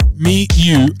me,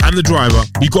 you, and the driver,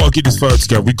 we gotta get this photo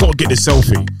together. We gotta get this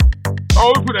selfie.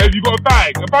 Oh, open it. You got a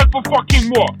bag. A bag for fucking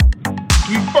what?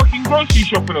 We fucking grocery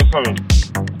shopping or something?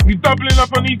 We doubling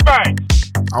up on these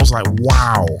bags? I was like,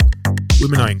 wow,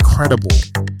 women are incredible.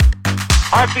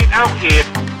 I've been out here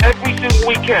every single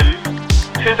weekend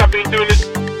since I've been doing this,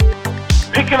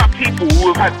 picking up people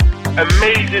who have had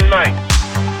amazing nights.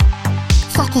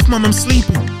 Fuck off, mum, I'm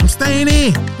sleeping. I'm staying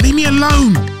here. Leave me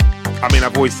alone. I mean,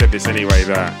 I've always said this anyway,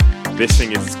 that this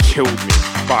thing has killed me,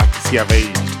 but I can see I've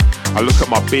aged. I look at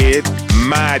my beard,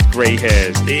 mad grey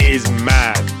hairs. It is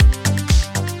mad.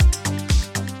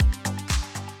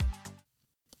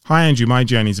 Hi Andrew, my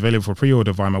journey is available for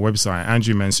pre-order via my website,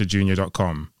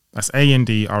 andrewmensahjr.com. That's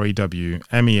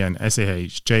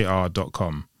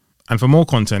ANDREWMENSAHJR.com. And for more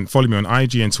content, follow me on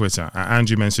IG and Twitter at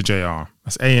andrewmensahjr.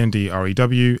 That's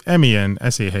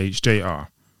ANDREWMENSAHJR.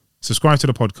 Subscribe to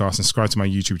the podcast and subscribe to my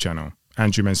YouTube channel,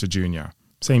 Andrew Mensah Jr.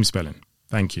 Same spelling.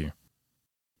 Thank you.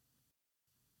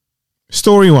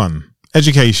 Story 1.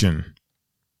 Education.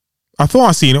 I thought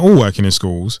I'd seen it all working in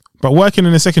schools, but working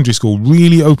in a secondary school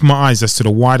really opened my eyes as to the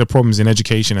wider problems in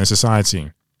education and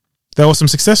society. There were some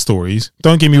success stories,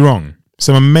 don't get me wrong.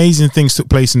 Some amazing things took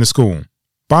place in the school,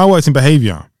 but I worked in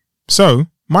behaviour. So,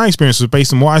 my experience was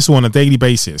based on what I saw on a daily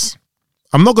basis.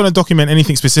 I'm not going to document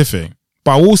anything specific,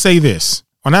 but I will say this.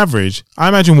 On average, I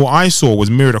imagine what I saw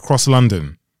was mirrored across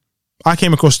London. I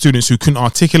came across students who couldn't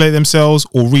articulate themselves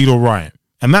or read or write,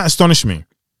 and that astonished me.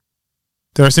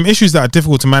 There are some issues that are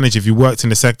difficult to manage if you worked in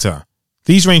the sector.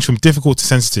 These range from difficult to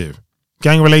sensitive,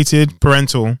 gang-related,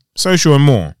 parental, social and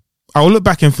more. I will look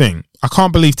back and think, I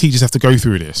can't believe teachers have to go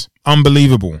through this.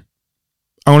 Unbelievable.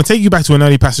 I want to take you back to an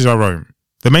early passage I wrote.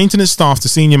 The maintenance staff to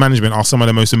senior management are some of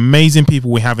the most amazing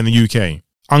people we have in the UK.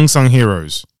 Unsung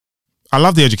heroes. I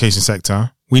love the education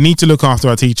sector. We need to look after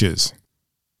our teachers.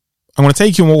 I'm going to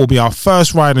take you on what will be our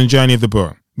first ride and journey of the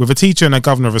book, with a teacher and a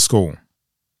governor of a school.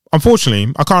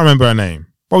 Unfortunately, I can't remember her name,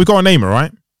 but we got to name her,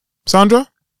 right? Sandra?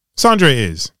 Sandra it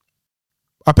is.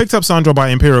 I picked up Sandra by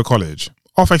Imperial College,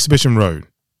 off Exhibition Road.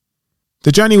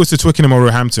 The journey was to Twickenham or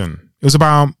Roehampton. It was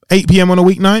about 8 p.m. on a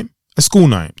weeknight, a school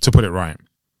night, to put it right.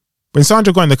 When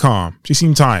Sandra got in the car, she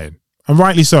seemed tired, and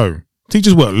rightly so.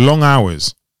 Teachers work long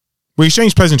hours. We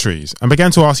exchanged pleasantries and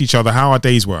began to ask each other how our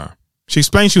days were. She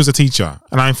explained she was a teacher,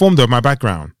 and I informed her of my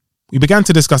background. We began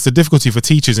to discuss the difficulty for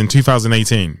teachers in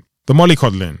 2018. The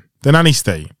mollycoddling, the nanny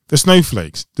state, the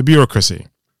snowflakes, the bureaucracy.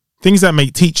 Things that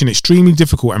make teaching extremely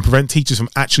difficult and prevent teachers from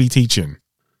actually teaching.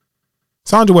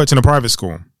 Sandra worked in a private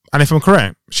school, and if I'm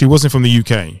correct, she wasn't from the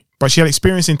UK, but she had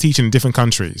experience in teaching in different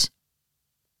countries.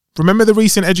 Remember the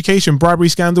recent education bribery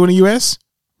scandal in the US?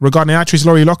 Regarding actress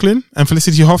Lori Loughlin and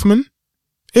Felicity Huffman?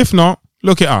 If not,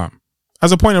 look it up.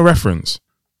 As a point of reference,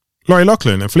 Lori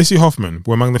Loughlin and Felicity Huffman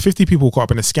were among the 50 people caught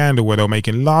up in a scandal where they were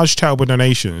making large charitable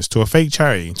donations to a fake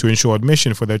charity to ensure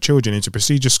admission for their children into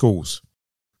prestigious schools.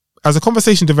 As the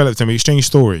conversation developed and we exchanged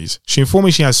stories, she informed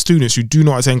me she has students who do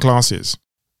not attend classes.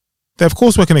 They of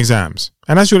course work in exams,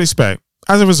 and as you'll expect,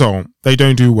 as a result, they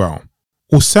don't do well.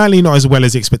 Or certainly not as well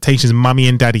as the expectations mummy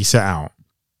and daddy set out.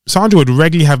 Sandra would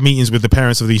regularly have meetings with the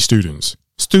parents of these students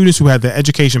who had their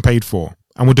education paid for,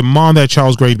 and would demand their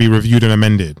child's grade be reviewed and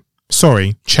amended.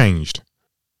 Changed.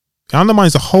 It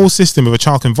undermines the whole system if a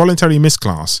child can voluntarily miss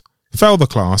class, fail the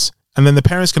class, and then the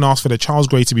parents can ask for their child's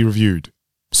grade to be reviewed.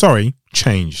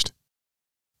 Changed.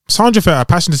 Sandra felt her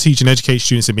passion to teach and educate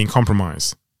students had been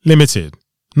compromised, limited,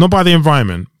 not by the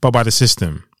environment, but by the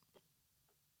system.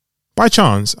 By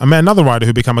chance, I met another rider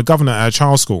who became a governor at a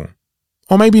child's school.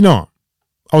 Or maybe not.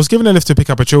 I was given a lift to pick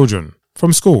up her children,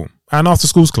 from school, at an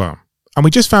after-schools club, and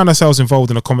we just found ourselves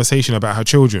involved in a conversation about her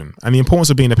children and the importance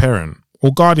of being a parent,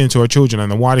 or guardian to her children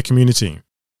and the wider community.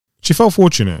 She felt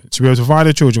fortunate to be able to provide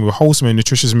her children with wholesome and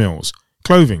nutritious meals,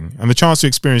 clothing, and the chance to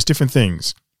experience different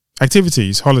things,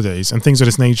 activities, holidays, and things of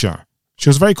this nature. She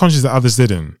was very conscious that others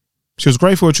didn't. She was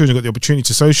grateful her children got the opportunity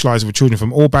to socialise with children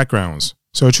from all backgrounds,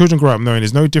 so her children grew up knowing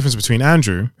there's no difference between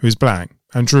Andrew, who is black,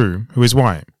 and Drew, who is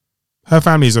white. Her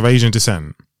family is of Asian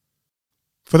descent.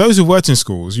 For those who've worked in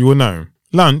schools, you will know,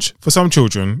 lunch, for some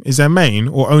children, is their main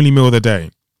or only meal of the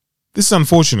day. This is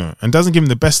unfortunate and doesn't give them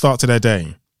the best start to their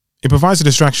day. It provides a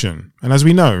distraction, and as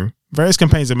we know, various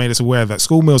campaigns have made us aware that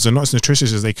school meals are not as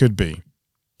nutritious as they could be.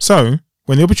 So,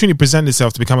 when the opportunity presented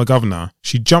itself to become a governor,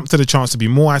 she jumped at the chance to be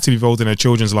more actively involved in her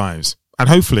children's lives, and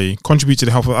hopefully contribute to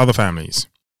the health of other families.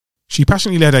 She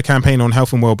passionately led her campaign on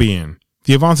health and well-being,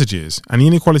 the advantages and the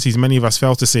inequalities many of us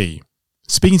fail to see,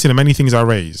 speaking to the many things I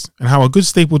raised, and how a good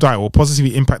staple diet will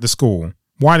positively impact the school,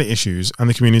 wider issues, and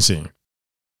the community.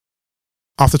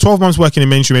 After 12 months working in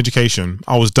mainstream education,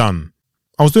 I was done.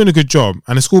 I was doing a good job,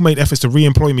 and the school made efforts to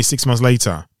re-employ me 6 months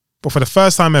later, but for the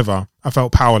first time ever, I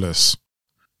felt powerless.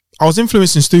 I was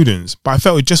influencing students, but I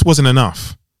felt it just wasn't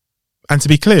enough. And to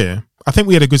be clear, I think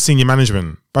we had a good senior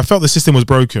management, but I felt the system was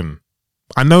broken.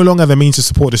 I no longer had the means to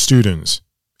support the students.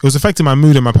 It was affecting my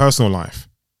mood and my personal life.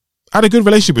 I had a good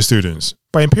relationship with students,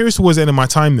 but in periods towards the end of my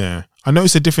time there, I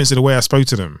noticed a difference in the way I spoke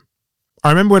to them. I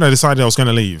remember when I decided I was going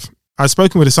to leave, I had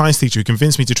spoken with a science teacher who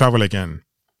convinced me to travel again.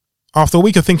 After a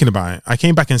week of thinking about it, I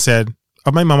came back and said,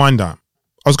 I've made my mind up.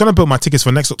 I was going to book my tickets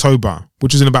for next October,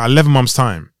 which was in about 11 months'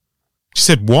 time. She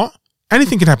said, what?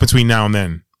 Anything can happen between now and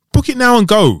then. Book it now and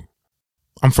go.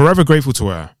 I'm forever grateful to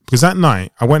her, because that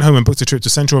night I went home and booked a trip to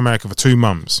Central America for 2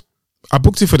 months. I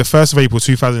booked it for the 1st of April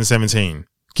 2017,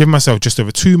 giving myself just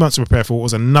over 2 months to prepare for what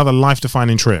was another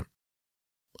life-defining trip.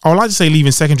 I would like to say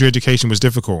leaving secondary education was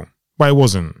difficult, but it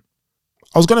wasn't.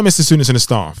 I was going to miss the students and the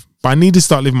staff, but I needed to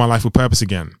start living my life with purpose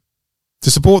again. To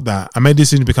support that, I made the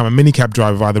decision to become a minicab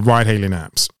driver via the ride-hailing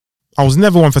apps. I was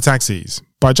never one for taxis,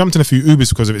 but I jumped in a few Ubers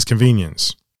because of its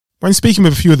convenience. When speaking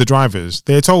with a few of the drivers,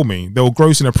 they had told me they were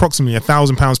grossing approximately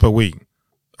 £1,000 per week.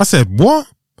 I said, what?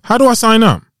 How do I sign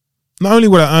up? Not only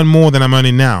would I earn more than I'm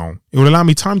earning now, it would allow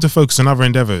me time to focus on other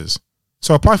endeavours.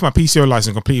 So I applied for my PCO license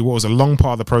and completed what was a long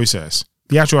part of the process,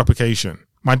 the actual application,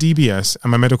 my DBS and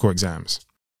my medical exams.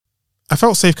 I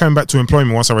felt safe coming back to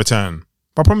employment once I returned,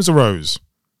 but problems arose.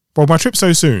 But with my trip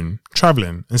so soon,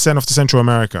 travelling and setting off to Central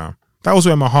America, that was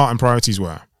where my heart and priorities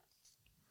were.